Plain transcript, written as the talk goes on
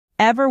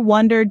Ever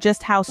wondered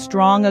just how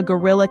strong a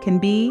gorilla can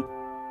be?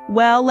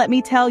 Well, let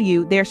me tell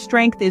you, their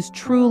strength is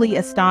truly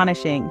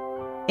astonishing.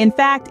 In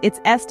fact,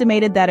 it's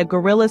estimated that a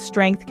gorilla's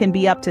strength can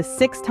be up to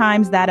 6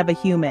 times that of a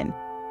human.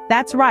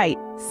 That's right,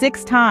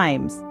 6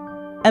 times.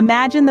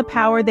 Imagine the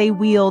power they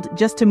wield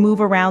just to move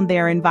around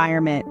their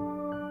environment.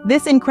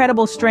 This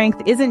incredible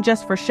strength isn't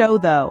just for show,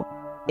 though.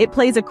 It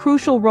plays a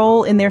crucial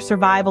role in their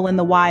survival in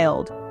the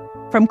wild.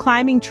 From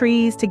climbing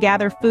trees to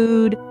gather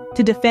food,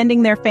 to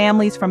defending their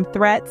families from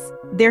threats,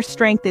 their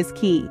strength is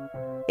key.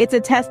 It's a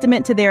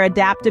testament to their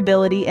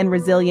adaptability and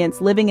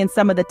resilience living in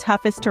some of the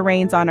toughest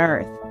terrains on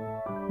Earth.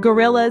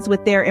 Gorillas,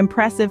 with their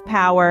impressive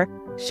power,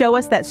 show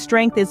us that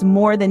strength is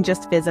more than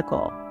just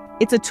physical.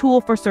 It's a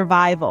tool for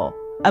survival,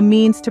 a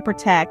means to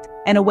protect,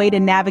 and a way to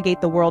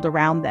navigate the world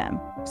around them.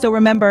 So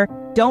remember,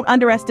 don't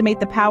underestimate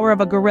the power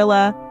of a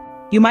gorilla.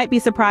 You might be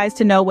surprised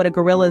to know what a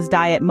gorilla's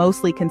diet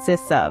mostly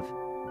consists of.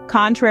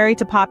 Contrary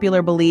to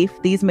popular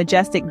belief, these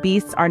majestic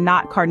beasts are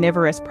not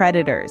carnivorous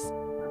predators.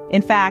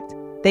 In fact,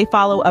 they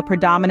follow a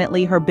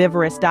predominantly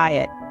herbivorous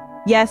diet.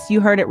 Yes,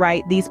 you heard it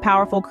right, these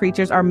powerful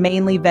creatures are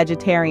mainly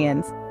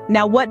vegetarians.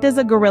 Now, what does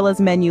a gorilla's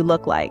menu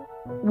look like?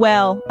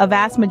 Well, a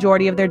vast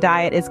majority of their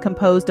diet is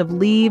composed of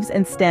leaves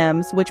and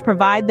stems, which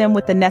provide them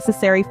with the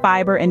necessary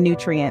fiber and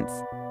nutrients.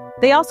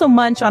 They also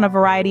munch on a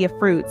variety of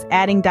fruits,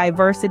 adding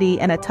diversity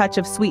and a touch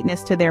of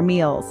sweetness to their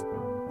meals.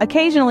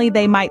 Occasionally,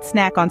 they might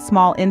snack on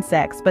small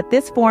insects, but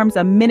this forms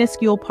a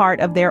minuscule part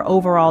of their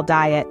overall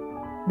diet.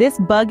 This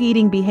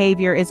bug-eating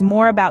behavior is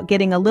more about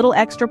getting a little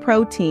extra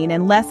protein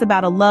and less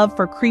about a love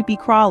for creepy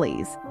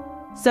crawlies.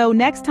 So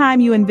next time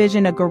you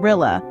envision a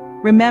gorilla,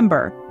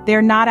 remember,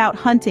 they're not out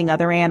hunting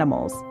other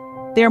animals.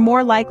 They're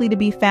more likely to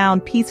be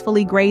found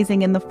peacefully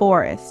grazing in the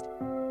forest.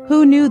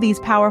 Who knew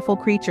these powerful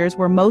creatures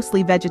were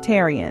mostly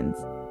vegetarians?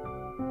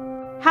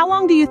 How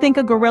long do you think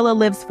a gorilla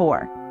lives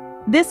for?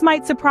 This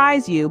might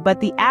surprise you,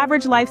 but the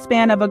average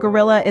lifespan of a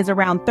gorilla is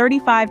around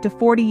 35 to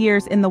 40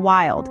 years in the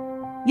wild.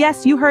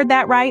 Yes, you heard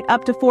that right,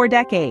 up to 4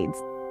 decades.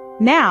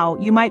 Now,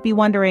 you might be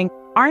wondering,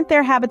 aren't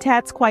their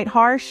habitats quite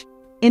harsh?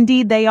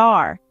 Indeed they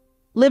are.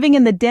 Living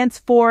in the dense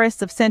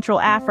forests of Central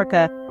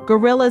Africa,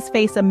 gorillas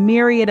face a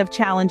myriad of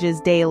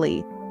challenges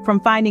daily, from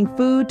finding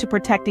food to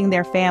protecting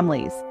their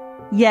families.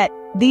 Yet,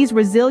 these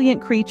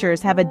resilient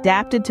creatures have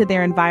adapted to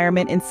their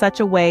environment in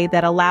such a way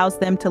that allows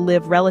them to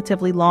live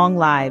relatively long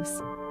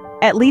lives,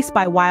 at least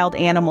by wild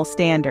animal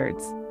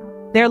standards.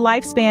 Their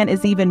lifespan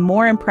is even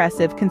more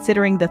impressive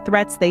considering the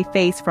threats they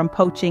face from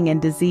poaching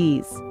and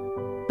disease.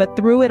 But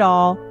through it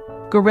all,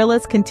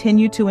 gorillas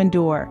continue to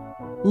endure,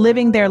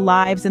 living their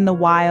lives in the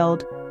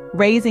wild,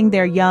 raising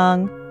their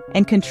young,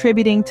 and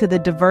contributing to the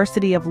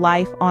diversity of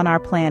life on our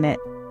planet.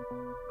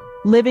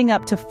 Living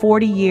up to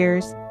 40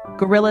 years,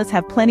 gorillas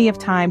have plenty of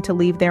time to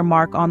leave their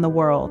mark on the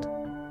world.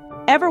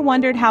 Ever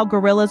wondered how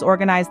gorillas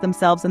organize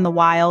themselves in the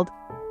wild?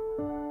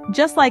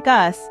 Just like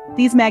us,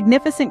 these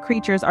magnificent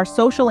creatures are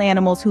social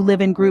animals who live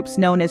in groups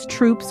known as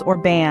troops or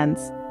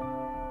bands.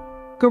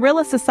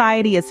 Gorilla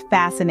society is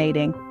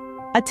fascinating.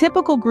 A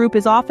typical group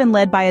is often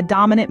led by a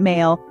dominant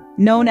male,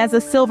 known as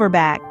a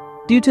silverback,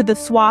 due to the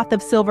swath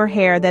of silver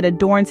hair that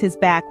adorns his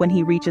back when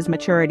he reaches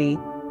maturity.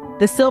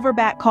 The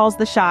silverback calls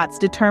the shots,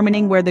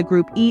 determining where the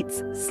group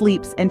eats,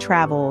 sleeps, and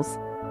travels.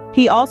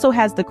 He also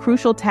has the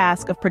crucial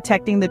task of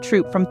protecting the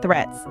troop from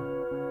threats.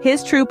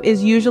 His troop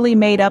is usually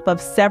made up of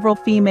several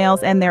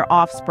females and their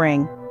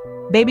offspring.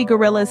 Baby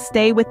gorillas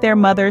stay with their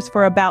mothers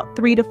for about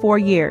 3 to 4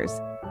 years,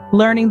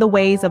 learning the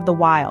ways of the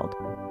wild.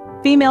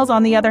 Females,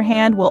 on the other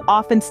hand, will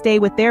often stay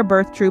with their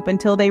birth troop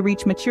until they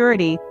reach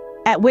maturity,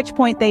 at which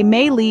point they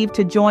may leave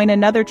to join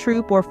another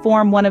troop or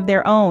form one of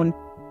their own.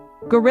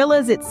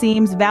 Gorillas, it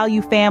seems,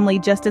 value family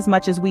just as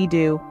much as we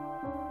do.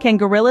 Can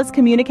gorillas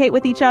communicate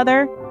with each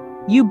other?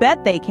 You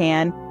bet they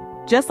can.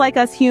 Just like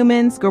us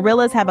humans,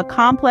 gorillas have a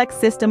complex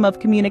system of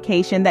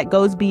communication that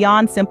goes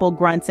beyond simple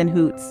grunts and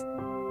hoots.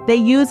 They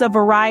use a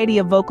variety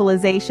of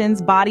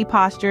vocalizations, body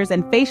postures,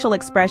 and facial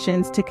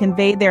expressions to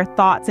convey their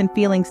thoughts and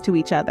feelings to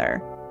each other.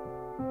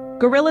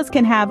 Gorillas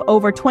can have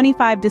over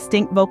 25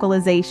 distinct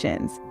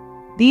vocalizations.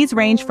 These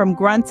range from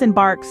grunts and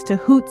barks to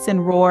hoots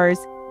and roars,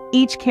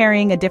 each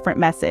carrying a different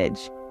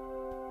message.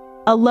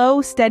 A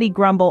low, steady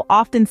grumble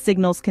often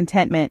signals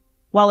contentment,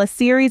 while a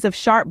series of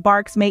sharp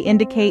barks may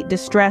indicate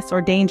distress or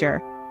danger.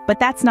 But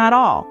that's not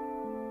all.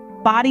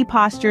 Body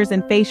postures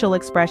and facial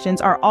expressions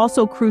are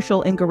also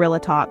crucial in gorilla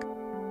talk.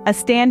 A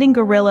standing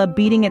gorilla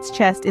beating its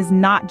chest is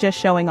not just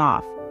showing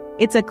off.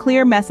 It's a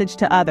clear message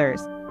to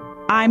others.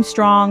 I'm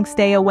strong,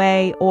 stay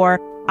away, or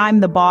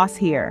I'm the boss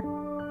here.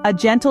 A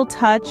gentle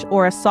touch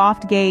or a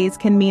soft gaze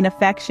can mean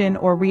affection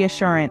or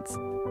reassurance.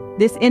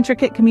 This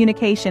intricate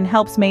communication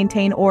helps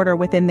maintain order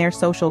within their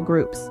social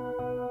groups.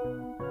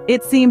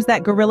 It seems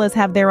that gorillas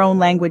have their own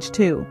language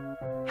too.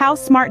 How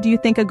smart do you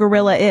think a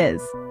gorilla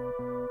is?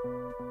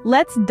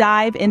 Let's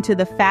dive into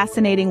the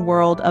fascinating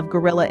world of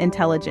gorilla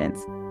intelligence.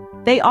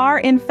 They are,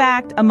 in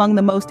fact, among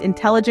the most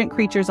intelligent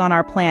creatures on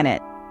our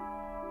planet.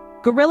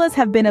 Gorillas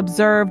have been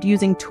observed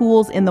using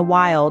tools in the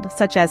wild,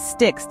 such as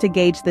sticks to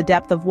gauge the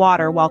depth of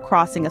water while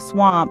crossing a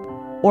swamp,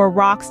 or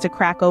rocks to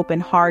crack open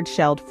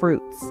hard-shelled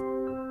fruits.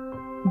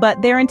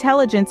 But their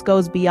intelligence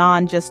goes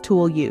beyond just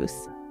tool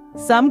use.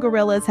 Some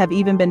gorillas have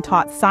even been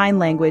taught sign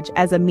language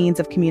as a means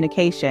of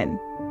communication.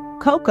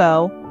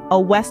 Koko, a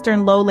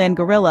western lowland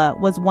gorilla,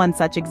 was one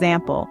such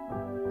example.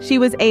 She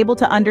was able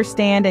to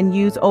understand and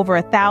use over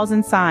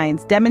 1,000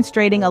 signs,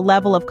 demonstrating a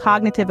level of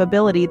cognitive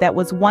ability that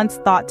was once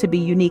thought to be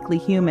uniquely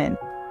human.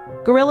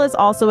 Gorillas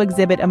also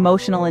exhibit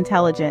emotional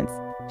intelligence,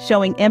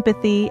 showing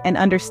empathy and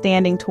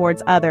understanding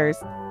towards others,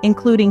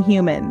 including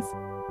humans.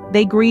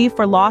 They grieve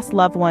for lost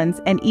loved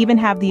ones and even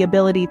have the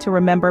ability to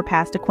remember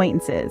past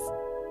acquaintances.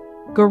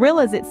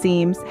 Gorillas, it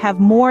seems, have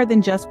more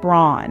than just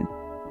brawn.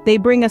 They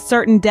bring a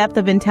certain depth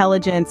of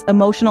intelligence,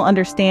 emotional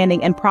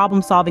understanding, and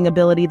problem-solving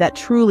ability that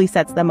truly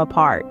sets them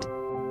apart.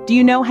 Do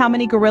you know how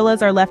many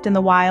gorillas are left in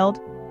the wild?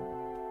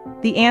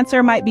 The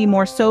answer might be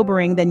more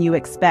sobering than you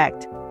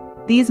expect.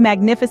 These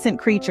magnificent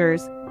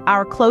creatures,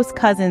 our close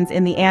cousins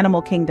in the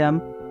animal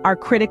kingdom, are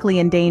critically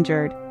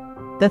endangered.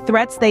 The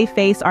threats they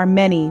face are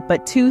many,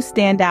 but two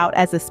stand out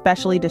as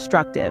especially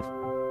destructive: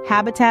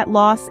 habitat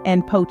loss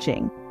and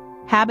poaching.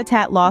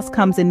 Habitat loss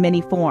comes in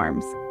many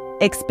forms.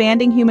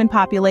 Expanding human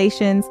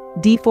populations,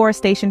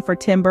 deforestation for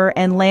timber,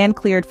 and land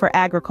cleared for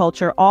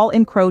agriculture all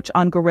encroach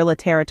on gorilla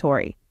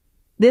territory.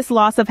 This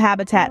loss of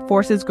habitat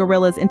forces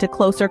gorillas into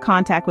closer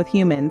contact with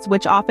humans,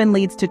 which often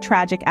leads to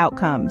tragic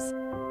outcomes.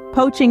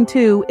 Poaching,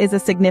 too, is a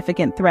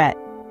significant threat.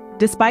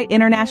 Despite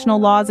international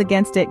laws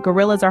against it,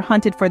 gorillas are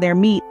hunted for their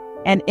meat,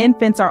 and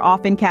infants are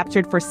often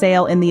captured for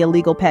sale in the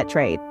illegal pet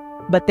trade.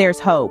 But there's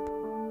hope.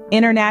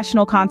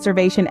 International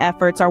conservation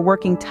efforts are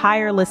working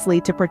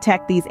tirelessly to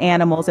protect these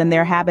animals and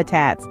their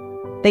habitats.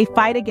 They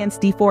fight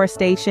against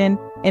deforestation,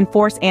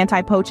 enforce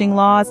anti-poaching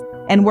laws,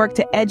 and work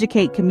to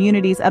educate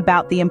communities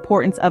about the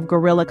importance of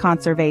gorilla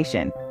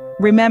conservation.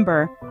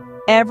 Remember,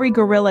 every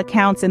gorilla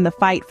counts in the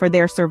fight for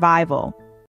their survival.